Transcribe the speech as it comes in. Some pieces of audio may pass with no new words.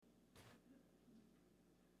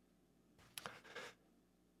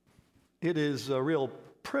It is a real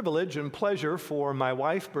privilege and pleasure for my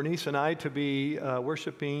wife, Bernice, and I to be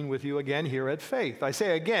worshiping with you again here at Faith. I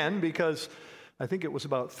say again because I think it was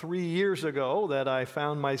about 3 years ago that I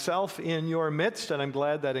found myself in your midst, and I'm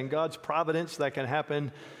glad that in God's providence that can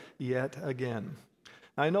happen yet again.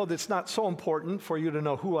 I know that's not so important for you to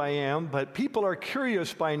know who I am, but people are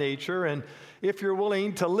curious by nature, and if you're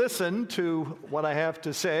willing to listen to what I have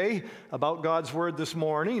to say about God's Word this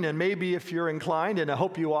morning, and maybe if you're inclined, and I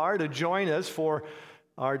hope you are, to join us for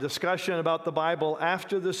our discussion about the Bible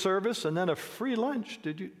after the service, and then a free lunch.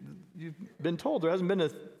 You've been told there hasn't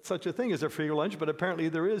been such a thing as a free lunch, but apparently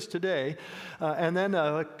there is today, and then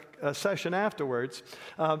a session afterwards.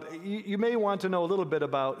 You may want to know a little bit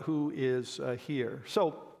about who is here.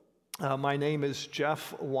 So, my name is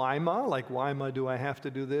Jeff Wyma. Like, Wyma, do I have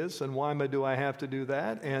to do this? And Wyma, do I have to do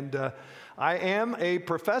that? And I am a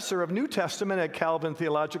professor of New Testament at Calvin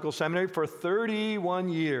Theological Seminary for 31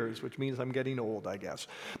 years, which means I'm getting old, I guess.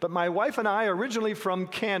 But my wife and I are originally from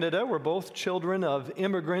Canada. We're both children of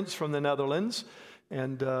immigrants from the Netherlands.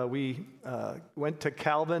 And we went to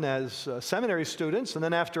Calvin as seminary students. And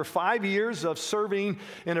then after 5 years of serving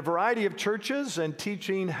in a variety of churches and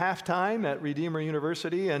teaching half-time at Redeemer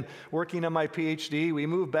University and working on my PhD, we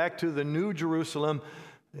moved back to the New Jerusalem,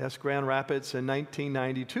 yes, Grand Rapids, in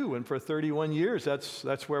 1992. And for 31 years,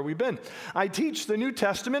 that's where we've been. I teach the New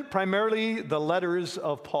Testament, primarily the letters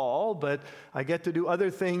of Paul, but I get to do other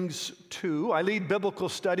things too. I lead biblical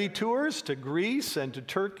study tours to Greece and to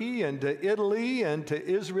Turkey and to Italy and to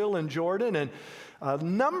Israel and Jordan. And a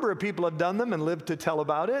number of people have done them and lived to tell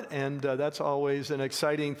about it. And that's always an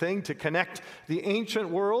exciting thing, to connect the ancient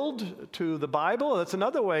world to the Bible. That's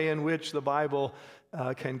another way in which the Bible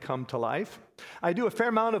can come to life. I do a fair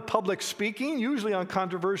amount of public speaking, usually on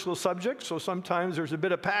controversial subjects, so sometimes there's a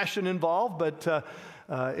bit of passion involved, but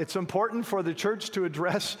it's important for the church to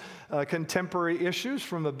address contemporary issues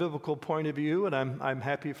from a biblical point of view, and I'm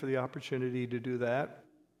happy for the opportunity to do that.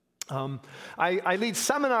 I lead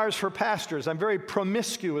seminars for pastors. I'm very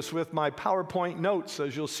promiscuous with my PowerPoint notes,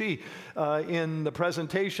 as you'll see in the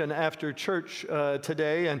presentation after church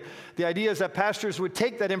today. And the idea is that pastors would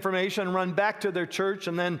take that information and run back to their church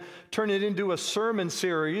and then turn it into a sermon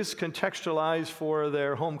series contextualized for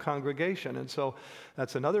their home congregation. And so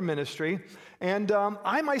that's another ministry. And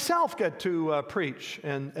I myself get to preach,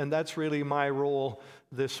 and that's really my role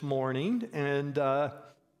this morning. And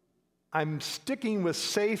I'm sticking with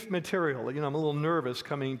safe material. I'm a little nervous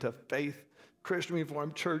coming to Faith Christian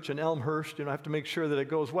Reformed Church in Elmhurst. I have to make sure that it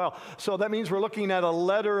goes well. So that means we're looking at a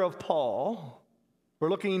letter of Paul. We're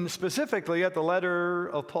looking specifically at the letter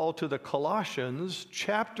of Paul to the Colossians,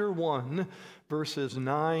 chapter 1, verses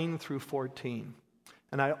 9 through 14.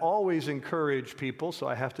 And I always encourage people, so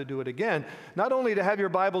I have to do it again, not only to have your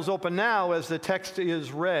Bibles open now as the text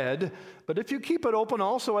is read, but if you keep it open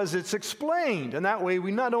also as it's explained. And that way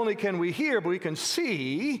we not only can we hear, but we can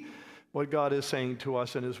see what God is saying to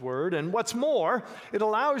us in His Word. And what's more, it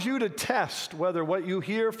allows you to test whether what you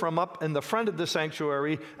hear from up in the front of the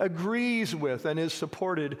sanctuary agrees with and is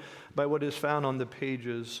supported by what is found on the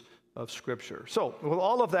pages of Scripture. So, with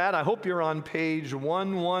all of that, I hope you're on page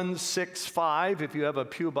 1165 if you have a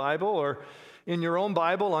pew Bible, or in your own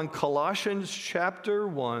Bible on Colossians chapter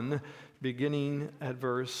 1, beginning at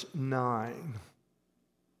verse 9.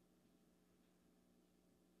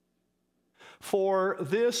 For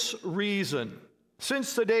this reason,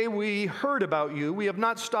 since the day we heard about you, we have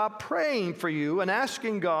not stopped praying for you and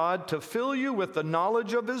asking God to fill you with the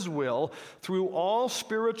knowledge of His will through all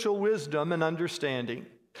spiritual wisdom and understanding.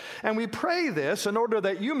 And we pray this in order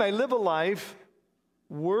that you may live a life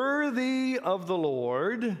worthy of the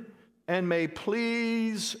Lord and may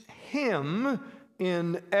please Him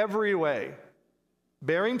in every way,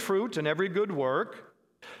 bearing fruit in every good work,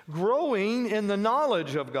 growing in the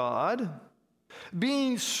knowledge of God,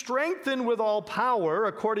 being strengthened with all power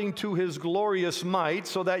according to His glorious might,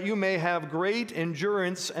 so that you may have great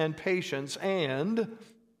endurance and patience, and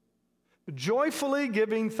joyfully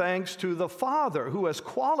giving thanks to the Father who has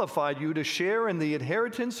qualified you to share in the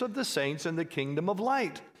inheritance of the saints in the kingdom of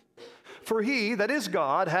light. For He, that is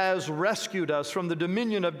God, has rescued us from the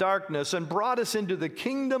dominion of darkness and brought us into the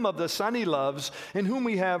kingdom of the Son He loves, in whom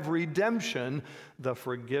we have redemption, the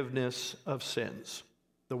forgiveness of sins.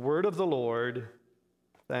 The word of the Lord.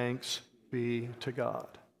 Thanks be to God.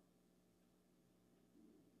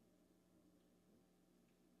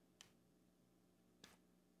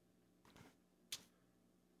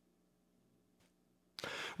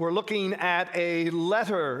 We're looking at a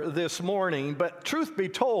letter this morning, but truth be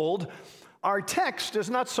told, our text is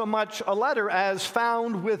not so much a letter as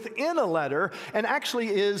found within a letter, and actually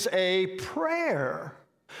is a prayer.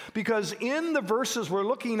 Because in the verses we're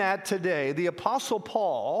looking at today, the Apostle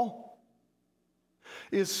Paul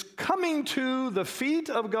is coming to the feet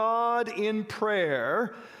of God in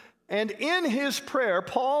prayer. And in his prayer,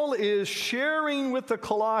 Paul is sharing with the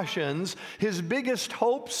Colossians his biggest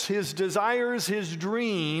hopes, his desires, his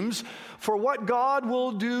dreams for what God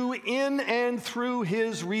will do in and through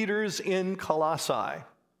his readers in Colossae.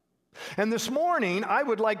 And this morning, I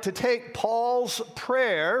would like to take Paul's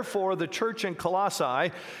prayer for the church in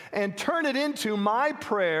Colossae and turn it into my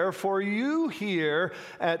prayer for you here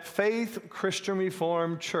at Faith Christian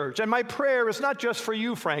Reformed Church. And my prayer is not just for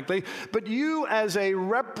you, frankly, but you as a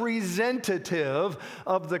representative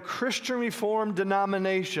of the Christian Reformed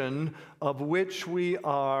denomination of which we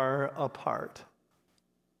are a part.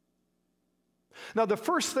 Now, the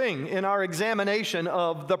first thing in our examination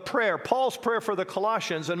of the prayer, Paul's prayer for the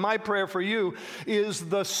Colossians and my prayer for you, is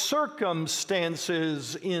the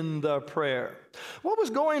circumstances in the prayer. What was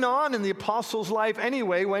going on in the apostle's life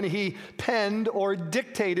anyway when he penned or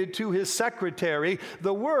dictated to his secretary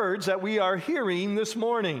the words that we are hearing this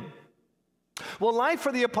morning? Well, life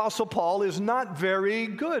for the Apostle Paul is not very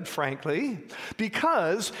good, frankly,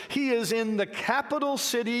 because he is in the capital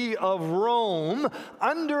city of Rome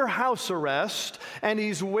under house arrest, and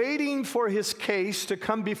he's waiting for his case to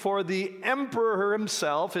come before the emperor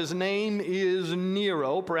himself. His name is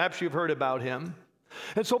Nero. Perhaps you've heard about him.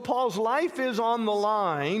 And so Paul's life is on the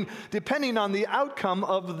line, depending on the outcome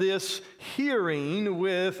of this hearing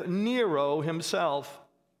with Nero himself.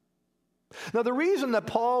 Now, the reason that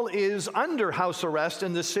Paul is under house arrest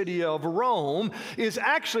in the city of Rome is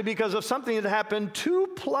actually because of something that happened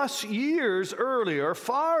 2+ years earlier,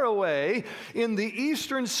 far away in the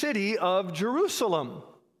eastern city of Jerusalem.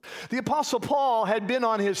 The Apostle Paul had been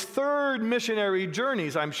on his 3rd missionary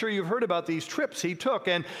journeys. I'm sure you've heard about these trips he took.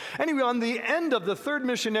 And anyway, on the end of the 3rd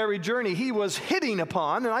missionary journey, he was hitting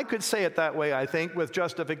upon, and I could say it that way, I think, with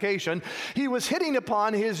justification, he was hitting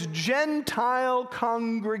upon his Gentile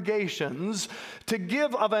congregations to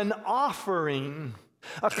give of an offering,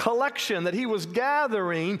 a collection that he was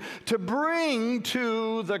gathering to bring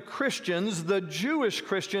to the Christians, the Jewish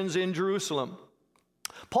Christians in Jerusalem.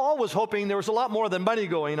 Paul was hoping, there was a lot more than money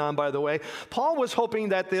going on, by the way. Paul was hoping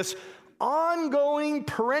that this ongoing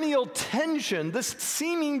perennial tension, this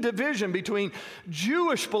seeming division between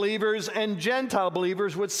Jewish believers and Gentile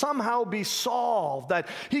believers would somehow be solved, that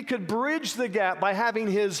he could bridge the gap by having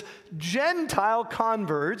his Gentile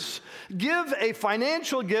converts give a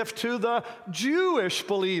financial gift to the Jewish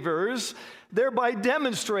believers, thereby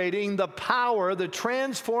demonstrating the power, the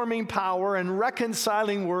transforming power and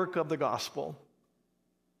reconciling work of the gospel.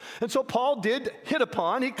 And so Paul did hit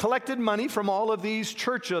upon, he collected money from all of these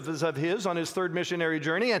churches of his on his 3rd missionary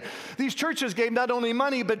journey. And these churches gave not only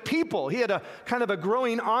money, but people. He had a kind of a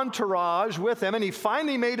growing entourage with him. And he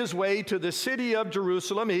finally made his way to the city of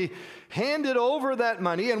Jerusalem. He handed over that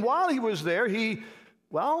money. And while he was there, he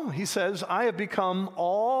says, I have become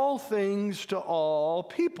all things to all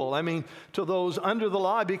people. I mean, to those under the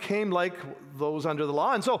law, I became like those under the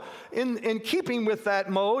law. And so in keeping with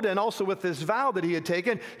that mode and also with this vow that he had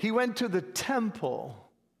taken, he went to the temple,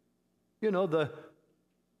 the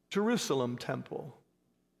Jerusalem temple.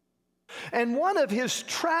 And one of his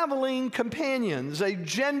traveling companions, a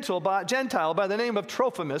Gentile by the name of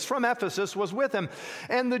Trophimus from Ephesus, was with him.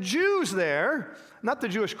 And the Jews there, not the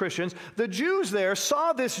Jewish Christians, the Jews there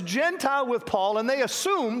saw this Gentile with Paul, and they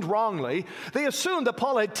assumed, wrongly, that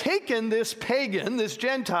Paul had taken this pagan, this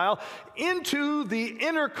Gentile, into the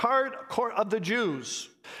inner court of the Jews.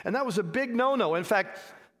 And that was a big no-no. In fact,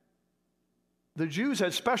 the Jews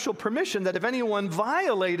had special permission that if anyone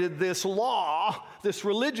violated this law, this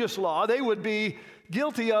religious law, they would be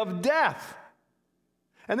guilty of death.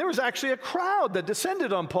 And there was actually a crowd that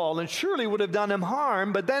descended on Paul and surely would have done him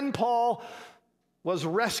harm, but then Paul was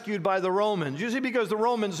rescued by the Romans. You see, because the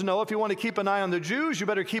Romans know if you want to keep an eye on the Jews, you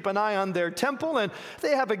better keep an eye on their temple, and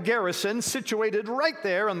they have a garrison situated right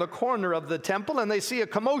there on the corner of the temple, and they see a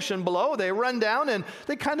commotion below. They run down, and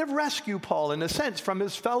they kind of rescue Paul, in a sense, from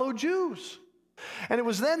his fellow Jews. And it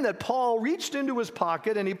was then that Paul reached into his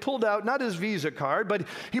pocket and he pulled out, not his Visa card, but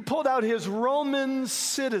he pulled out his Roman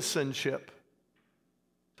citizenship.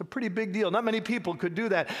 It's a pretty big deal. Not many people could do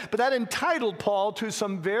that. But that entitled Paul to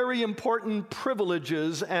some very important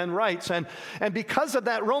privileges and rights. And because of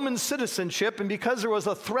that Roman citizenship and because there was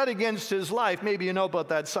a threat against his life, maybe you know about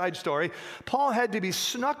that side story, Paul had to be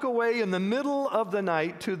snuck away in the middle of the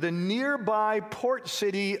night to the nearby port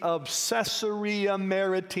city of Caesarea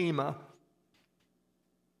Maritima.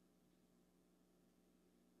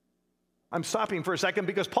 I'm stopping for a second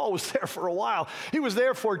because Paul was there for a while. He was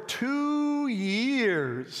there for 2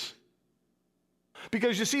 years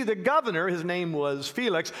Because you see, the governor, his name was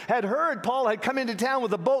Felix, had heard Paul had come into town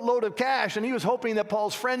with a boatload of cash, and he was hoping that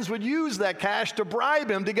Paul's friends would use that cash to bribe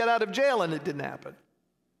him to get out of jail, and it didn't happen.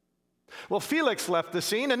 Well, Felix left the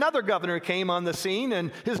scene. Another governor came on the scene,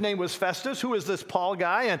 and his name was Festus. Who is this Paul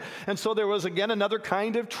guy? And so there was again another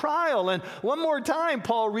kind of trial. And one more time,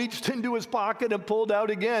 Paul reached into his pocket and pulled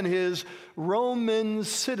out again his Roman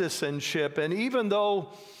citizenship. And even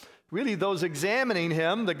though really those examining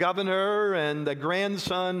him, the governor and the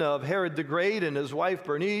grandson of Herod the Great and his wife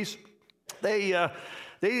Bernice, they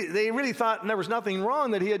really thought there was nothing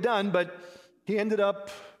wrong that he had done, but he ended up,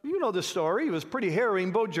 you know the story, it was a pretty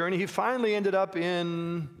harrowing boat journey. He finally ended up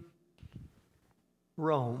in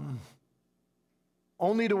Rome,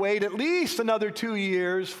 only to wait at least another 2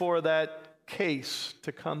 years for that case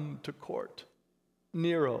to come to court.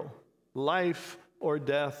 Nero, life or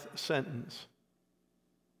death sentence.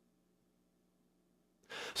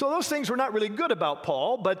 So those things were not really good about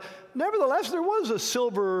Paul, but nevertheless, there was a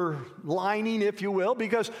silver lining, if you will,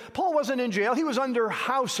 because Paul wasn't in jail. He was under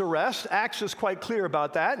house arrest. Acts is quite clear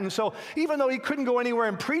about that. And so even though he couldn't go anywhere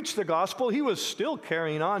and preach the gospel, he was still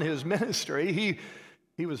carrying on his ministry.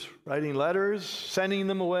 He was writing letters, sending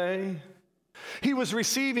them away. He was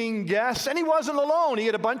receiving guests, and he wasn't alone. He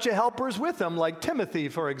had a bunch of helpers with him, like Timothy,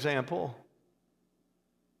 for example.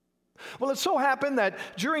 Well, it so happened that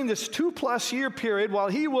during this 2+ year period, while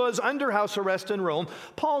he was under house arrest in Rome,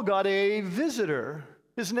 Paul got a visitor.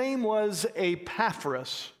 His name was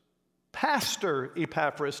Epaphras, Pastor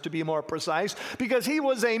Epaphras, to be more precise, because he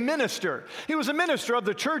was a minister. He was a minister of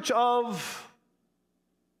the church of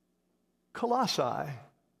Colossae,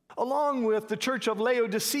 along with the church of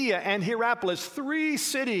Laodicea and Hierapolis, 3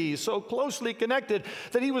 cities so closely connected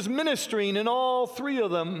that he was ministering in all 3 of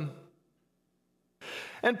them.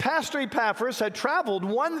 And Pastor Epaphras had traveled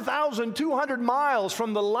 1,200 miles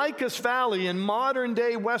from the Lycus Valley in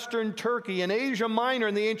modern-day Western Turkey and Asia Minor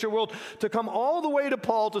in the ancient world to come all the way to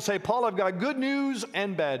Paul to say, Paul, I've got good news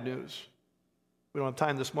and bad news. We don't have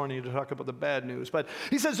time this morning to talk about the bad news, but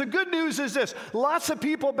he says the good news is this. Lots of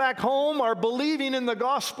people back home are believing in the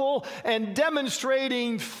gospel and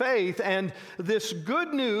demonstrating faith, and this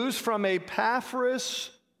good news from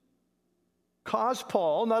Epaphras caused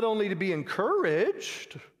Paul not only to be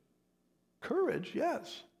encouraged, courage,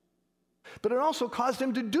 yes, but it also caused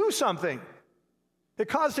him to do something. It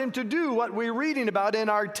caused him to do what we're reading about in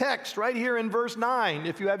our text right here in verse 9,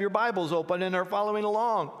 if you have your Bibles open and are following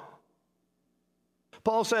along.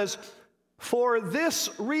 Paul says, for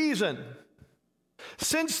this reason,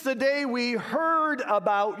 since the day we heard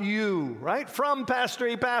about you, right, from Pastor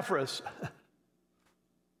Epaphras,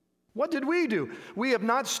 what did we do? We have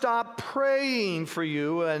not stopped praying for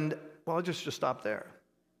you, and, well, just stop there.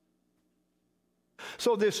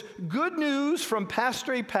 So this good news from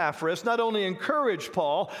Pastor Epaphras not only encouraged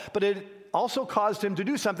Paul, but it also caused him to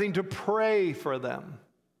do something to pray for them.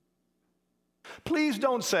 Please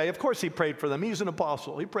don't say, of course he prayed for them. He's an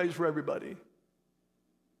apostle. He prays for everybody.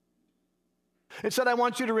 Instead, I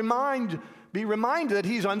want you to be reminded that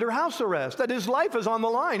he's under house arrest, that his life is on the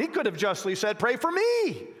line. He could have justly said, pray for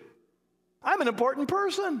me. I'm an important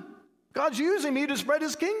person. God's using me to spread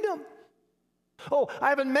his kingdom. Oh, I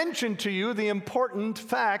haven't mentioned to you the important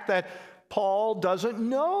fact that Paul doesn't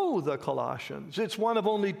know the Colossians. It's one of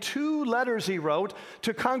only 2 letters he wrote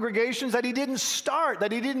to congregations that he didn't start,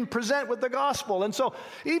 that he didn't present with the gospel. And so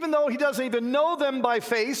even though he doesn't even know them by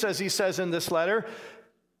face, as he says in this letter,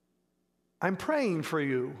 I'm praying for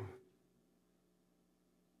you.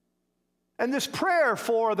 And this prayer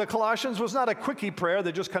for the Colossians was not a quickie prayer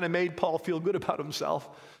that just kind of made Paul feel good about himself.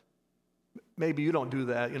 Maybe you don't do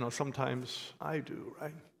that. Sometimes I do,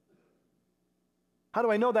 right? How do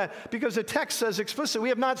I know that? Because the text says explicitly, we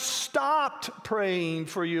have not stopped praying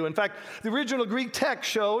for you. In fact, the original Greek text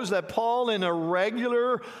shows that Paul, in a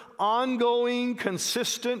regular, ongoing,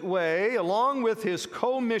 consistent way, along with his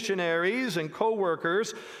co-missionaries and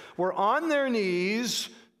co-workers, were on their knees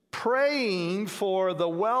praying for the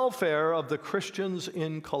welfare of the Christians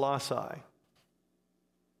in Colossae.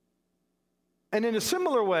 And in a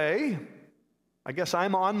similar way, I guess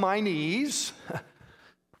I'm on my knees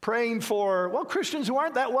praying for, Christians who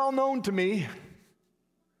aren't that well known to me,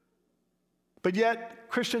 but yet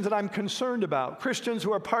Christians that I'm concerned about, Christians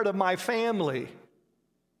who are part of my family,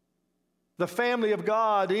 the family of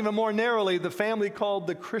God, even more narrowly, the family called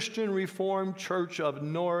the Christian Reformed Church of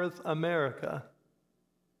North America.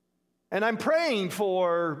 And I'm praying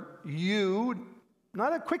for you,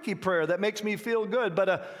 not a quickie prayer that makes me feel good,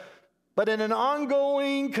 but in an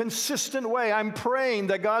ongoing, consistent way, I'm praying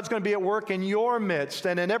that God's going to be at work in your midst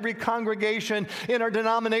and in every congregation in our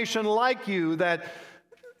denomination like you, that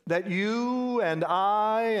that you and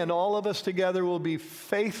I and all of us together will be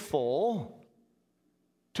faithful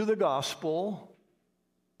to the gospel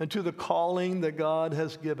and to the calling that God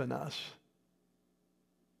has given us.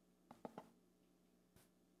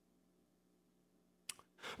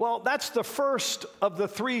 Well, that's the first of the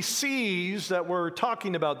 3 C's that we're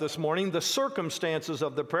talking about this morning, the circumstances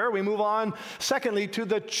of the prayer. We move on, secondly, to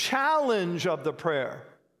the challenge of the prayer.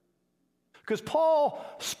 Because Paul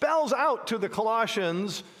spells out to the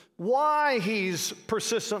Colossians why he's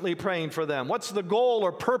persistently praying for them. What's the goal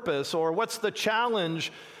or purpose, or what's the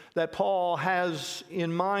challenge that Paul has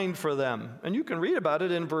in mind for them? And you can read about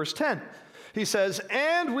it in verse 10. He says,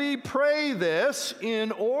 "And we pray this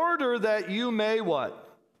in order that you may" what?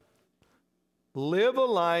 "Live a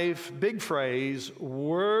life," big phrase,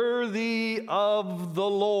 "worthy of the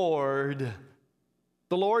Lord."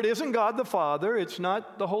 The Lord isn't God the Father. It's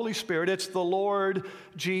not the Holy Spirit. It's the Lord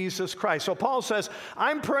Jesus Christ. So Paul says,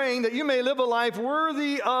 I'm praying that you may live a life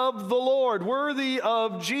worthy of the Lord, worthy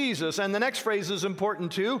of Jesus. And the next phrase is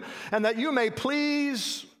important too. And that you may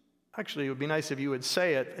please, actually it would be nice if you would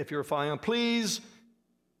say it if you're following along. Please,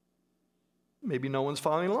 maybe no one's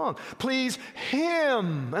following along. Please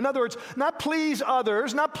Him. In other words, not please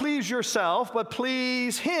others, not please yourself, but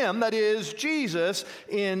please Him, that is Jesus,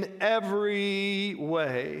 in every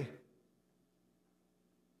way.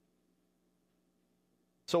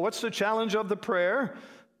 So what's the challenge of the prayer?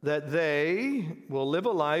 That they will live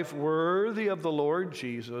a life worthy of the Lord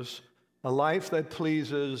Jesus, a life that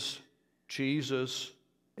pleases Jesus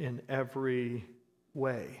in every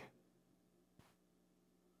way.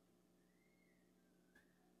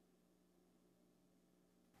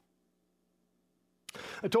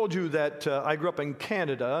 I told you that I grew up in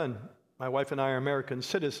Canada, and my wife and I are American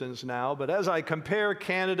citizens now, but as I compare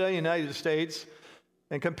Canada and the United States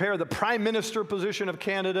and compare the prime minister position of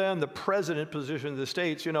Canada and the president position of the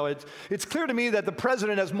States, you know, it's clear to me that the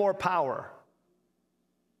president has more power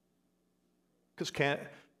because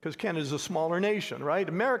Canada is a smaller nation, right?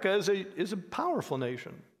 America is a powerful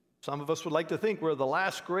nation. Some of us would like to think we're the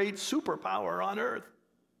last great superpower on earth.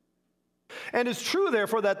 And it's true,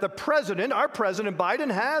 therefore, that the president, our President Biden,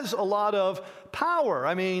 has a lot of power.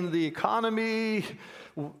 I mean, the economy,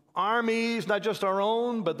 armies, not just our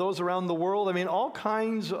own, but those around the world. I mean, all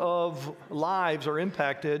kinds of lives are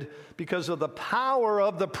impacted because of the power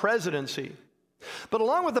of the presidency. But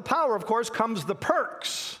along with the power, of course, comes the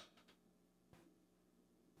perks.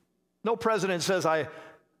 No president says, I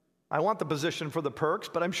want the position for the perks,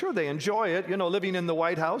 but I'm sure they enjoy it. You know, living in the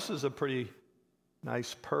White House is a pretty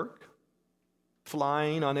nice perk.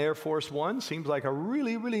 Flying on Air Force One seems like a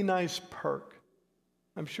really, really nice perk.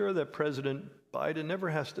 I'm sure that President Biden never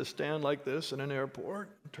has to stand like this in an airport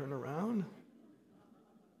and turn around.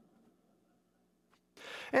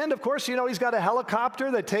 And of course, you know, he's got a helicopter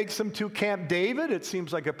that takes him to Camp David. It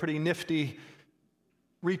seems like a pretty nifty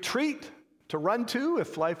retreat to run to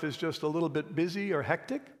if life is just a little bit busy or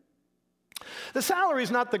hectic. The salary is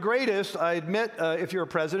not the greatest, I admit, if you're a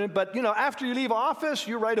president, but, you know, after you leave office,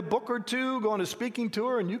 you write a book or two, go on a speaking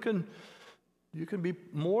tour, and you can be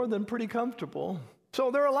more than pretty comfortable. So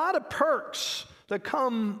there are a lot of perks that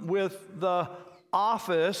come with the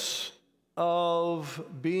office of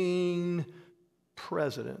being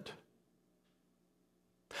president.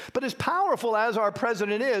 But as powerful as our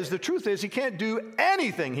president is, the truth is he can't do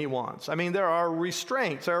anything he wants. I mean, there are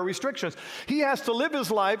restraints, there are restrictions. He has to live his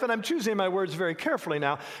life, and I'm choosing my words very carefully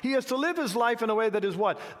now. He has to live his life in a way that is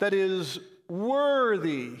what? That is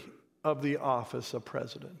worthy of the office of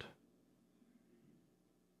president.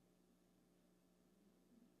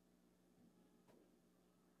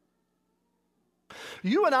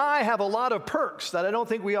 You and I have a lot of perks that I don't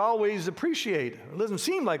think we always appreciate. It doesn't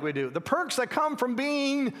seem like we do. The perks that come from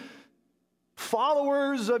being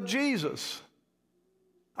followers of Jesus.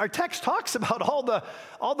 Our text talks about all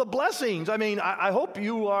the blessings. I mean, I hope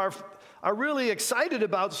you are really excited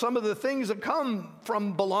about some of the things that come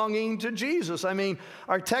from belonging to Jesus. I mean,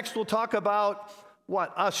 our text will talk about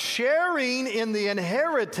what? Us sharing in the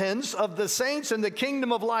inheritance of the saints in the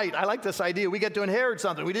kingdom of light. I like this idea. We get to inherit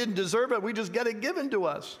something. We didn't deserve it. We just get it given to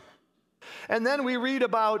us. And then we read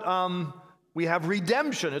about, we have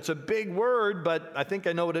redemption. It's a big word, but I think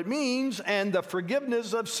I know what it means. And the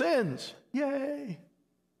forgiveness of sins. Yay.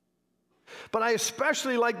 But I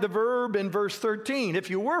especially like the verb in verse 13. If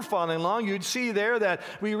you were following along, you'd see there that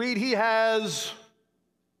we read, He has...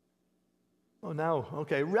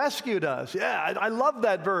 rescued us. Yeah, I love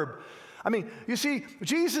that verb. I mean, you see,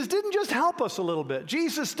 Jesus didn't just help us a little bit.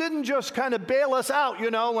 Jesus didn't just kind of bail us out,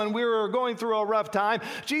 you know, when we were going through a rough time.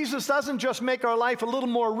 Jesus doesn't just make our life a little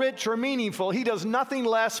more rich or meaningful. He does nothing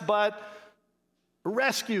less but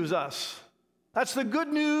rescues us. That's the good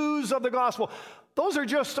news of the gospel. Those are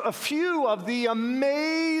just a few of the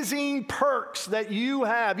amazing perks that you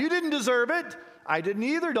have. You didn't deserve it. I didn't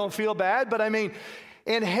either. Don't feel bad. But I mean,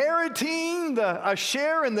 inheriting a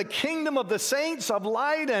share in the kingdom of the saints of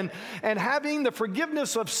light and having the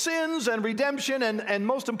forgiveness of sins and redemption and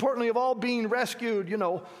most importantly of all, being rescued,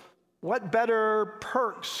 what better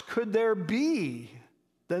perks could there be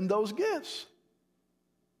than those gifts?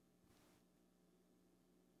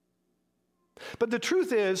 But the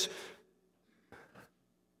truth is,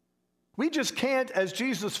 we just can't, as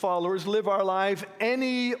Jesus followers, live our life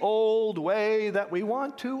any old way that we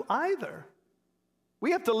want to either.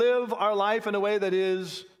 We have to live our life in a way that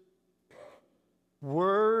is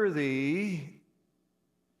worthy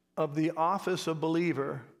of the office of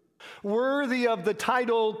believer, worthy of the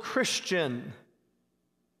title Christian.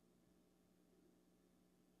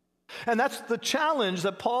 And that's the challenge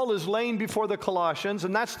that Paul is laying before the Colossians,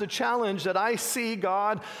 and that's the challenge that I see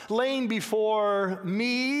God laying before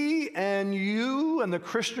me and you and the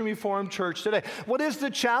Christian Reformed Church today. What is the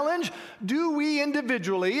challenge? Do we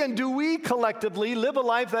individually and do we collectively live a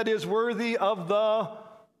life that is worthy of the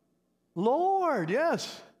Lord?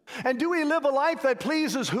 Yes. And do we live a life that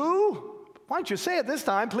pleases who? Why don't you say it this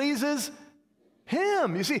time? Pleases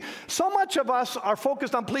Him. You see, so much of us are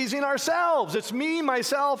focused on pleasing ourselves. It's me,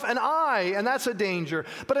 myself, and I, and that's a danger.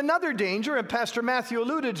 But another danger, and Pastor Matthew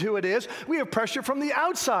alluded to it, is we have pressure from the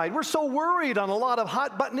outside. We're so worried on a lot of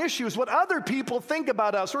hot-button issues, what other people think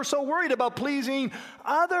about us. We're so worried about pleasing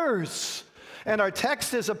others. And our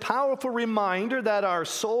text is a powerful reminder that our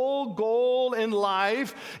sole goal in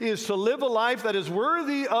life is to live a life that is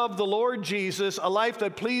worthy of the Lord Jesus, a life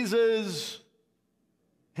that pleases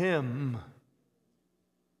Him.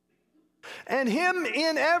 And Him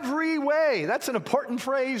in every way. That's an important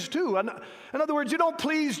phrase too. In other words, you don't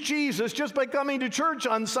please Jesus just by coming to church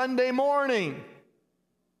on Sunday morning.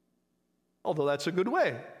 Although that's a good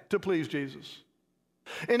way to please Jesus.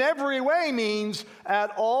 In every way means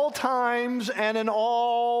at all times and in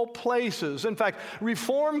all places. In fact,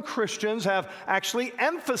 Reformed Christians have actually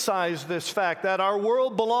emphasized this fact that our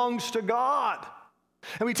world belongs to God.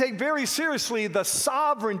 And we take very seriously the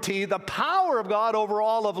sovereignty, the power of God over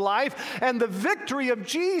all of life, and the victory of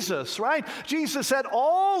Jesus, right? Jesus said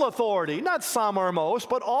all authority, not some or most,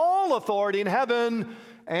 but all authority in heaven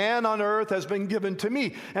and on earth has been given to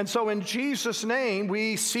me. And so in Jesus' name,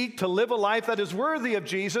 we seek to live a life that is worthy of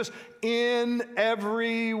Jesus in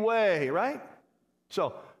every way, right?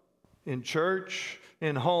 So in church,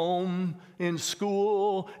 in home, in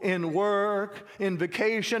school, in work, in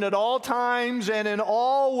vacation, at all times and in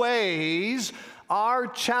all ways, our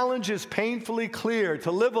challenge is painfully clear: to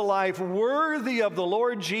live a life worthy of the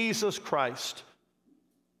Lord Jesus Christ,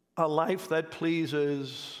 a life that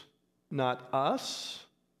pleases not us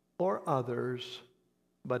or others,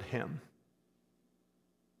 but Him.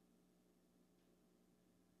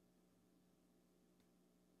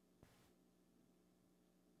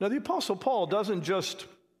 Now, the Apostle Paul doesn't just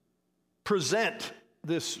present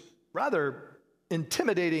this rather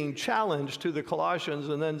intimidating challenge to the Colossians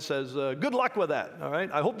and then says, good luck with that, all right?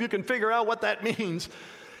 I hope you can figure out what that means.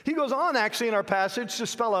 He goes on, actually, in our passage to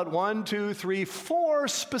spell out 4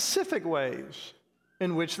 specific ways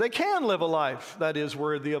in which they can live a life that is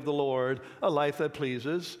worthy of the Lord, a life that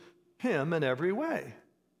pleases Him in every way.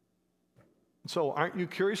 So aren't you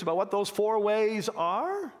curious about what those 4 ways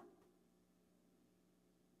are?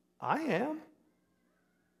 I am.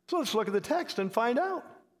 So let's look at the text and find out.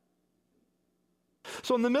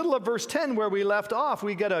 So in the middle of verse 10, where we left off,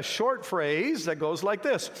 we get a short phrase that goes like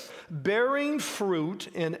this: bearing fruit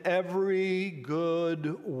in every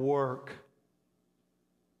good work.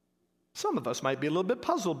 Some of us might be a little bit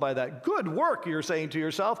puzzled by that. Good work, you're saying to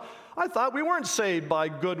yourself. I thought we weren't saved by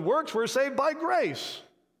good works, we're saved by grace.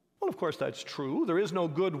 Well, of course, that's true. There is no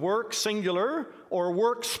good work, singular, or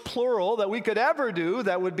works, plural, that we could ever do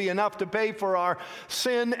that would be enough to pay for our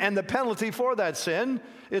sin and the penalty for that sin.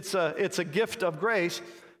 It's a gift of grace.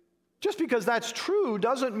 Just because that's true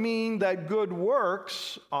doesn't mean that good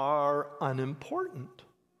works are unimportant.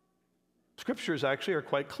 Scriptures actually are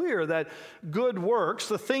quite clear that good works,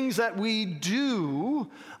 the things that we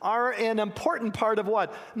do, are an important part of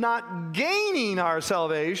what? Not gaining our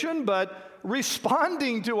salvation, but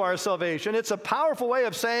responding to our salvation. It's a powerful way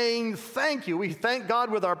of saying thank you. We thank God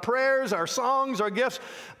with our prayers, our songs, our gifts,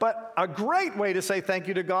 but a great way to say thank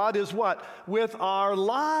you to God is what? With our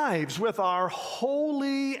lives, with our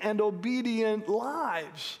holy and obedient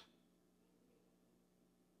lives.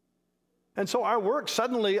 And so our works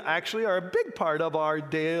suddenly actually are a big part of our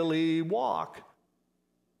daily walk.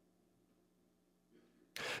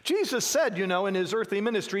 Jesus said, in his earthly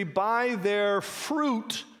ministry, by their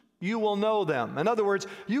fruit you will know them. In other words,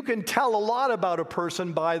 you can tell a lot about a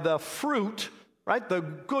person by the fruit, right? The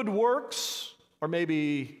good works, or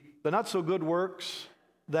maybe the not so good works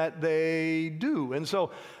that they do. And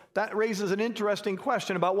so that raises an interesting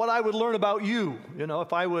question about what I would learn about you.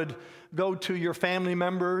 If I would go to your family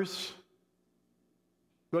members,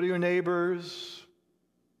 go to your neighbors,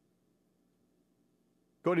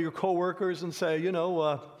 go to your coworkers and say,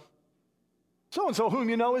 so-and-so whom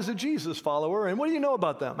you know is a Jesus follower, and what do you know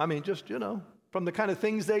about them? I mean, just, from the kind of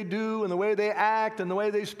things they do and the way they act and the way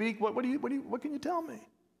they speak, what can you tell me?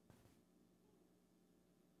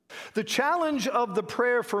 The challenge of the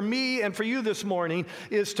prayer for me and for you this morning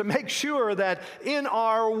is to make sure that in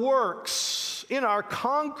our works, in our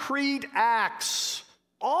concrete acts,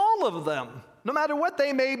 all of them, no matter what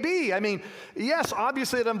they may be. I mean, yes,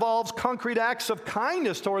 obviously it involves concrete acts of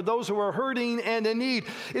kindness toward those who are hurting and in need.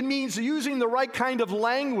 It means using the right kind of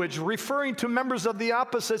language, referring to members of the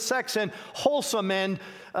opposite sex in wholesome and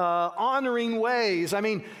honoring ways. I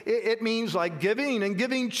mean, it means like giving and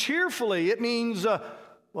giving cheerfully. It means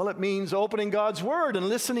it means opening God's Word and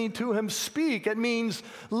listening to Him speak. It means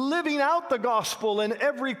living out the gospel in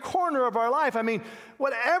every corner of our life. I mean,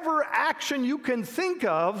 whatever action you can think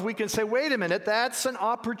of, we can say, wait a minute, that's an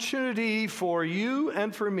opportunity for you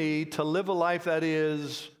and for me to live a life that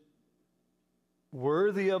is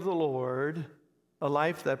worthy of the Lord, a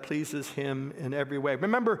life that pleases Him in every way.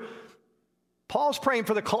 Remember, Paul's praying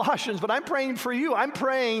for the Colossians, but I'm praying for you. I'm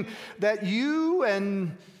praying that you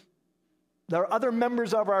and the other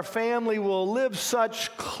members of our family will live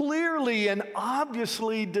such clearly and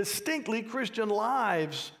obviously, distinctly Christian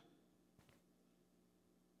lives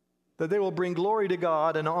that they will bring glory to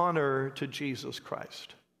God and honor to Jesus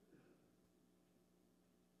Christ.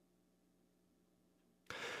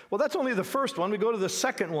 Well, that's only the first one. We go to the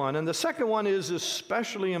second one, and the second one is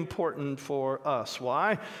especially important for us.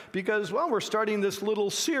 Why? Because, we're starting this little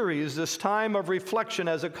series, this time of reflection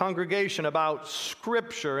as a congregation about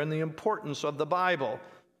Scripture and the importance of the Bible.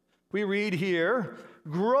 We read here,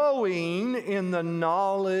 growing in the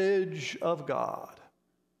knowledge of God.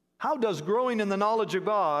 How does growing in the knowledge of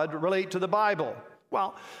God relate to the Bible?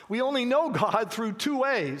 Well, we only know God through two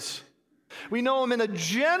ways. We know Him in a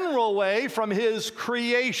general way from His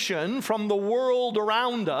creation, from the world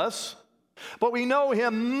around us, but we know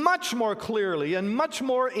Him much more clearly and much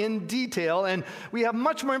more in detail, and we have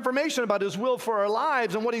much more information about His will for our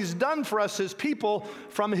lives and what He's done for us, His people,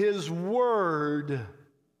 from His Word.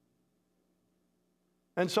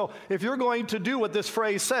 And so if you're going to do what this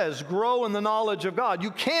phrase says, grow in the knowledge of God,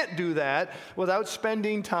 you can't do that without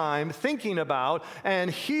spending time thinking about and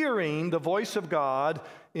hearing the voice of God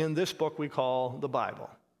in this book we call the Bible.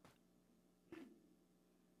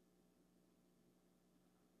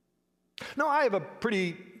 Now, I have a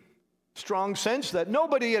pretty strong sense that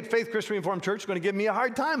nobody at Faith Christian Reformed Church is going to give me a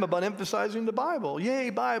hard time about emphasizing the Bible. Yay,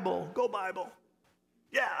 Bible. Go Bible.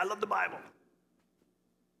 Yeah, I love the Bible.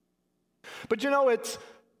 But it's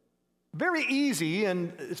very easy,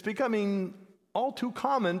 and it's becoming all too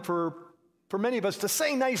common for many of us to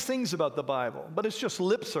say nice things about the Bible, but it's just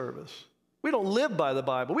lip service. We don't live by the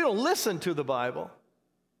Bible. We don't listen to the Bible.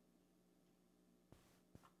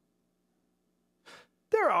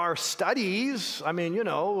 There are studies,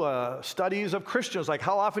 studies of Christians, like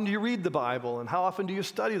how often do you read the Bible and how often do you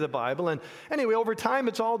study the Bible? And anyway, over time,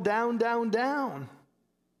 it's all down, down, down.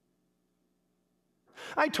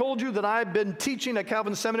 I told you that I've been teaching at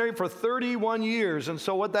Calvin Seminary for 31 years, and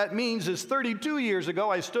so what that means is 32 years ago,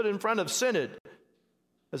 I stood in front of Synod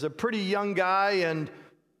as a pretty young guy, and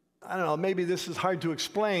I don't know, maybe this is hard to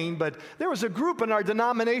explain, but there was a group in our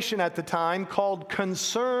denomination at the time called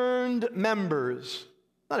Concerned Members.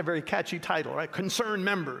 Not a very catchy title, right? Concerned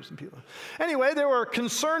members. And people. Anyway, there were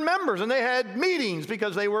concerned members, and they had meetings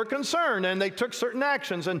because they were concerned, and they took certain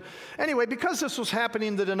actions. And anyway, because this was happening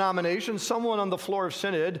in the denomination, someone on the floor of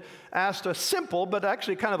Synod asked a simple, but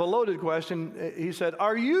actually kind of a loaded question. He said,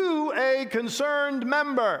 "Are you a concerned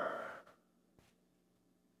member?"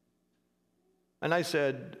 And I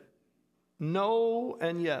said, "No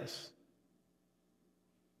and yes."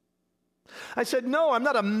 I said, "No, I'm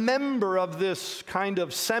not a member of this kind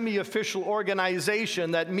of semi-official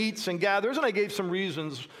organization that meets and gathers," and I gave some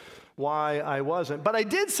reasons why I wasn't. But I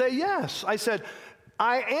did say yes. I said,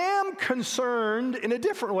 "I am concerned in a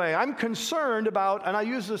different way. I'm concerned about," and I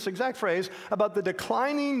use this exact phrase, "about the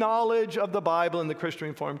declining knowledge of the Bible in the Christian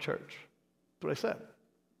Reformed Church." That's what I said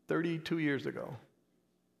 32 years ago.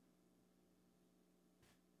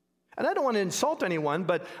 And I don't want to insult anyone,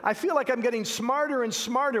 but I feel like I'm getting smarter and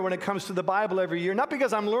smarter when it comes to the Bible every year. Not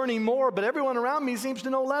because I'm learning more, but everyone around me seems to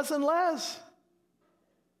know less and less.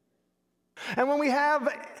 And when we have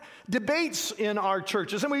debates in our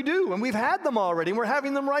churches, and we do, and we've had them already, and we're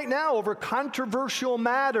having them right now over controversial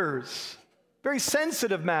matters, very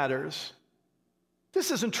sensitive matters. This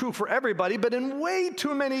isn't true for everybody, but in way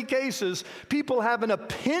too many cases, people have an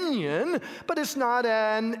opinion, but it's not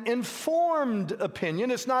an informed opinion.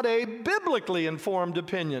 It's not a biblically informed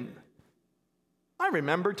opinion. I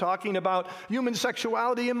remember talking about human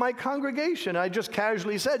sexuality in my congregation. I just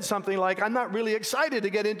casually said something like, I'm not really excited to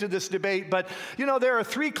get into this debate, but there are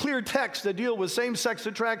 3 clear texts that deal with same-sex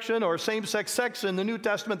attraction or same-sex sex in the New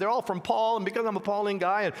Testament. They're all from Paul, and because I'm a Pauline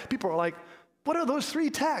guy, and people are like, what are those 3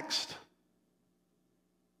 texts?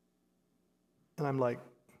 And I'm like,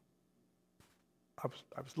 I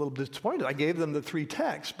was a little disappointed. I gave them the 3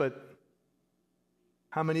 texts, but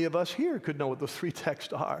how many of us here could know what those 3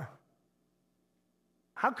 texts are?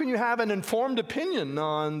 How can you have an informed opinion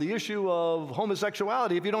on the issue of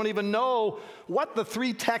homosexuality if you don't even know what the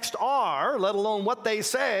 3 texts are, let alone what they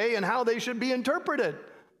say and how they should be interpreted?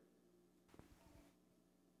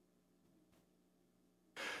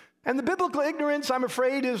 And the biblical ignorance, I'm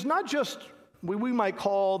afraid, is not just we might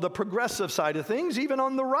call the progressive side of things, even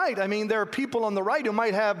on the right. I mean, there are people on the right who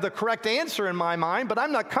might have the correct answer in my mind, but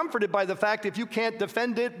I'm not comforted by the fact if you can't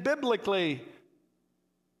defend it biblically.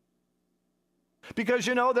 Because,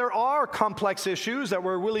 there are complex issues that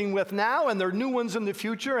we're dealing with now, and there are new ones in the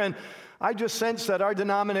future, and I just sense that our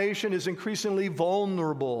denomination is increasingly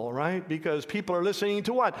vulnerable, right? Because people are listening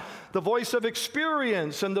to what? The voice of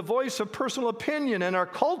experience and the voice of personal opinion, and our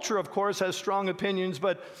culture, of course, has strong opinions,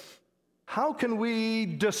 but how can we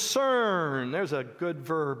discern? There's a good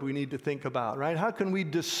verb we need to think about, right? How can we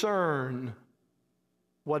discern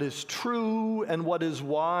what is true and what is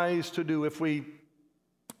wise to do if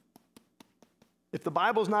the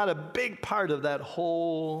Bible's not a big part of that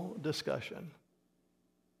whole discussion?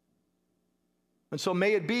 And so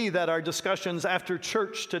may it be that our discussions after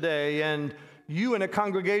church today and you in a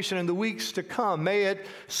congregation in the weeks to come, may it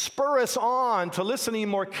spur us on to listening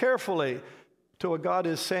more carefully to what God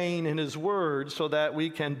is saying in His Word so that we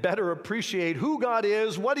can better appreciate who God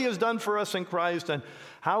is, what He has done for us in Christ, and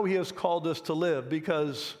how He has called us to live.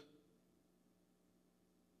 Because,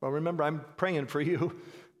 well, remember, I'm praying for you.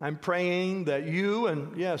 I'm praying that you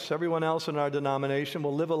and, yes, everyone else in our denomination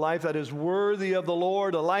will live a life that is worthy of the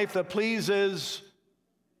Lord, a life that pleases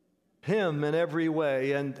Him in every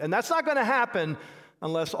way. And that's not going to happen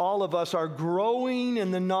unless all of us are growing in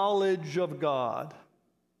the knowledge of God,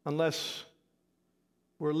 unless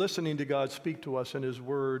we're listening to God speak to us in His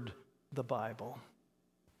Word, the Bible.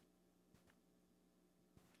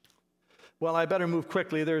 Well, I better move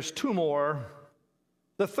quickly. There's 2 more.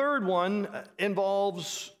 The third one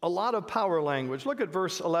involves a lot of power language. Look at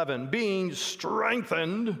verse 11. Being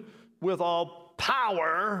strengthened with all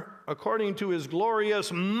power according to His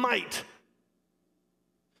glorious might.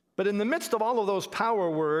 But in the midst of all of those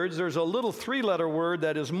power words, there's a little 3-letter word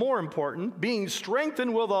that is more important. Being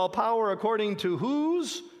strengthened with all power according to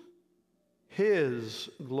whose? His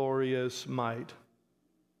glorious might.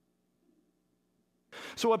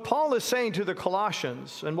 So what Paul is saying to the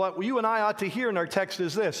Colossians, and what you and I ought to hear in our text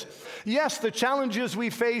is this. Yes, the challenges we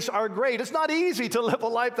face are great. It's not easy to live a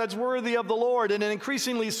life that's worthy of the Lord in an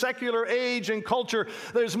increasingly secular age and culture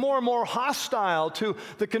that is more and more hostile to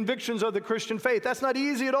the convictions of the Christian faith. That's not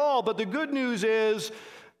easy at all, but the good news is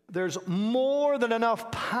there's more than enough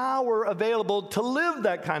power available to live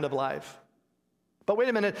that kind of life. But wait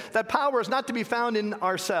a minute, that power is not to be found in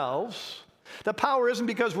ourselves. The power isn't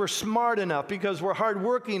because we're smart enough, because we're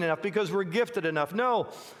hardworking enough, because we're gifted enough. No,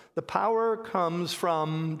 the power comes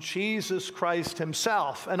from Jesus Christ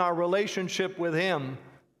Himself and our relationship with Him.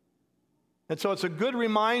 And so it's a good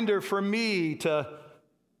reminder for me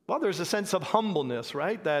there's a sense of humbleness,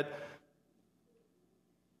 right? That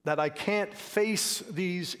I can't face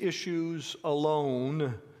these issues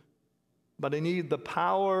alone, but I need the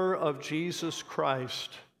power of Jesus Christ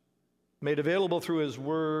made available through His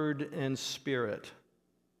Word and Spirit.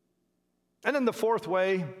 And in the 4th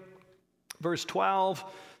way, verse 12,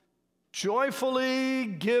 joyfully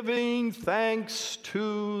giving thanks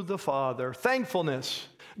to the Father. Thankfulness,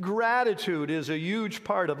 gratitude is a huge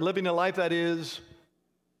part of living a life that is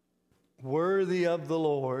worthy of the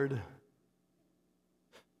Lord.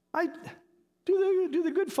 Do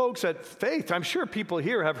the good folks at Faith, I'm sure people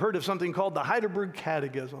here have heard of something called the Heidelberg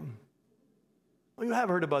Catechism. Well, you have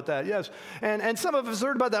heard about that, yes. And some of us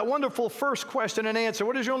heard about that wonderful first question and answer.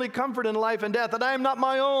 What is your only comfort in life and death? That I am not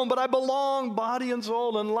my own, but I belong, body and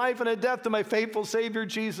soul, in life and in death to my faithful Savior,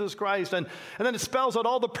 Jesus Christ. And then it spells out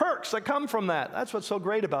all the perks that come from that. That's what's so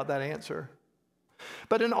great about that answer.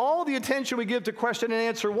 But in all the attention we give to question and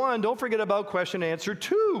answer 1, don't forget about question and answer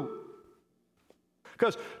 2.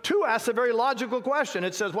 Because 2 asks a very logical question.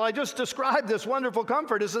 It says, well, I just described this wonderful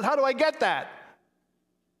comfort. It says, how do I get that?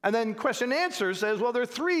 And then question and answer says, well, there are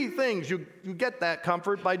 3 things. You get that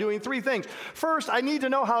comfort by doing 3 things. First, I need to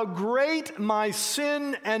know how great my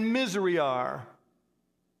sin and misery are.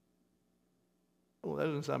 Oh, that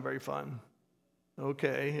doesn't sound very fun.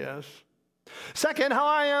 Okay, yes. Second, how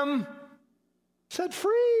I am set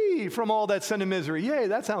free from all that sin and misery. Yay,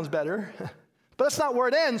 that sounds better. But that's not where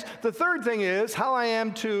it ends. The third thing is how I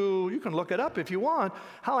am to, you can look it up if you want,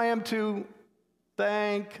 how I am to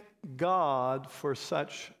thank God for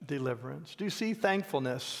such deliverance. Do you see?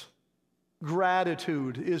 Thankfulness,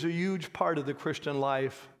 gratitude is a huge part of the Christian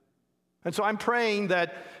life. And so I'm praying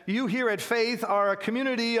that you here at Faith are a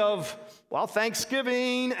community of, well,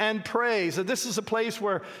 thanksgiving and praise. That this is a place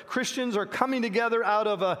where Christians are coming together out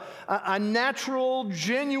of a natural,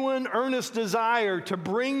 genuine, earnest desire to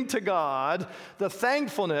bring to God the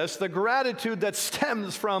thankfulness, the gratitude that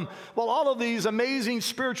stems from, well, all of these amazing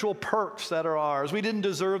spiritual perks that are ours. We didn't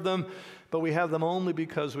deserve them, but we have them only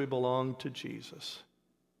because we belong to Jesus.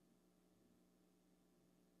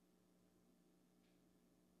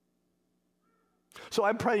 So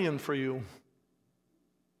I'm praying for you.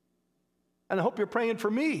 And I hope you're praying for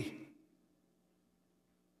me.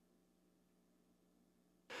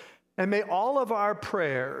 And may all of our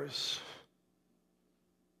prayers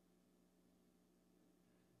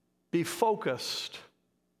be focused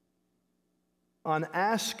on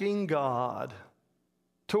asking God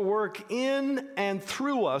to work in and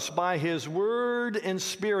through us by His Word and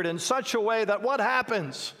Spirit in such a way that what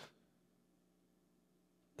happens?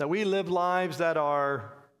 That we live lives that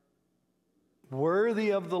are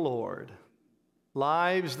worthy of the Lord,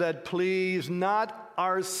 lives that please not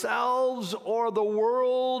ourselves or the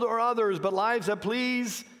world or others, but lives that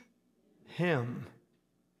please Him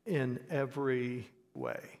in every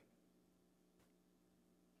way.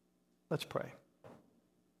 Let's pray.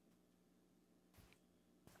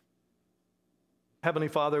 Heavenly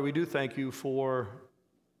Father, we do thank you for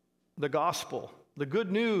the gospel, the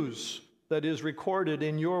good news that is recorded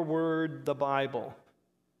in your word, the Bible.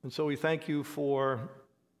 And so we thank you for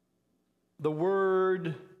the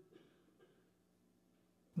word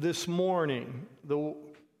this morning, the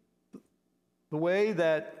way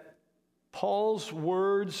that Paul's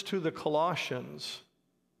words to the Colossians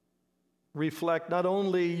reflect not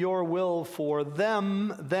only your will for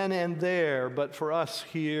them then and there, but for us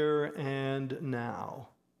here and now.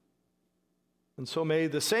 And so may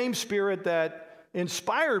the same Spirit that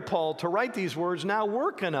inspired Paul to write these words now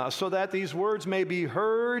work in us so that these words may be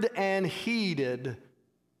heard and heeded.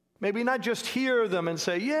 May we not just hear them and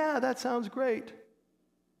say, yeah, that sounds great,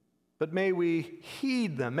 but may we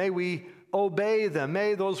heed them. May we obey them.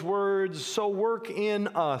 May those words so work in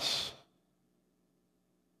us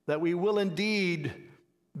that we will indeed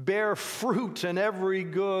bear fruit in every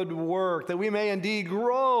good work, that we may indeed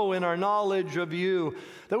grow in our knowledge of you,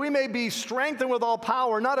 that we may be strengthened with all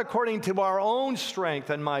power, not according to our own strength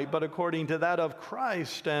and might, but according to that of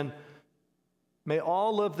Christ. And may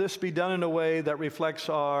all of this be done in a way that reflects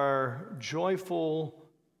our joyful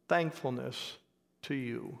thankfulness to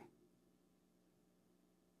you.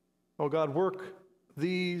 Oh God, work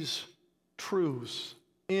these truths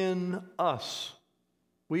in us.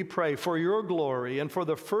 We pray for your glory and for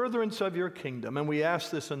the furtherance of your kingdom, and we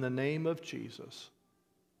ask this in the name of Jesus.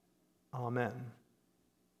 Amen.